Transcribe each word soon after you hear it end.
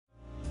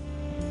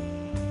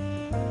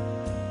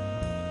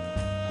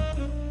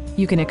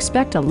You can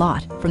expect a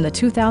lot from the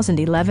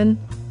 2011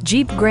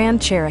 Jeep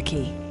Grand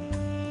Cherokee.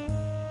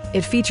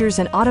 It features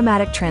an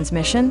automatic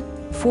transmission,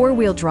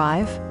 four-wheel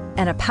drive,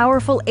 and a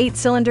powerful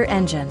 8-cylinder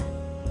engine.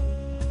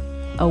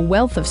 A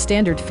wealth of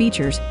standard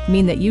features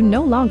mean that you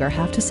no longer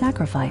have to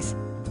sacrifice,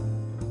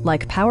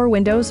 like power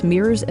windows,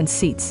 mirrors, and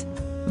seats,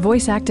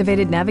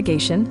 voice-activated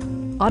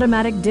navigation,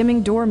 automatic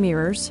dimming door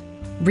mirrors,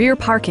 rear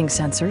parking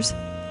sensors,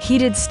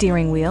 heated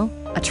steering wheel,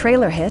 a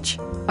trailer hitch,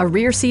 a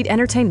rear seat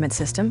entertainment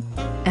system,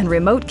 and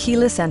remote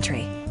keyless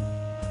entry.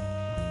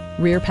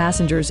 Rear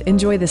passengers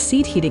enjoy the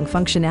seat heating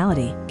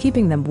functionality,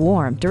 keeping them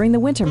warm during the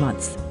winter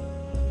months.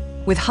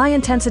 With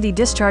high-intensity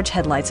discharge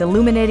headlights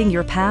illuminating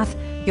your path,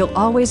 you'll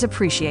always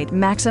appreciate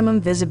maximum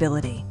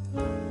visibility.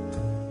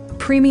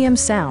 Premium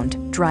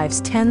sound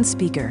drives 10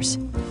 speakers,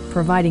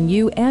 providing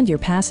you and your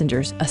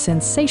passengers a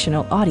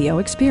sensational audio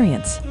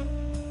experience.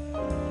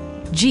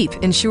 Jeep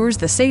ensures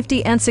the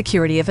safety and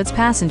security of its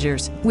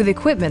passengers with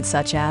equipment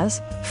such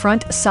as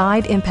front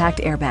side impact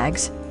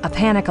airbags, a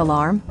panic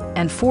alarm,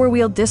 and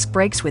four-wheel disc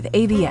brakes with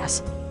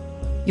ABS.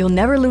 You'll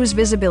never lose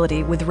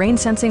visibility with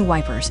rain-sensing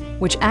wipers,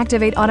 which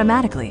activate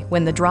automatically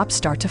when the drops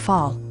start to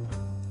fall.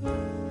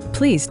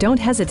 Please don't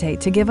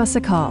hesitate to give us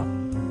a call.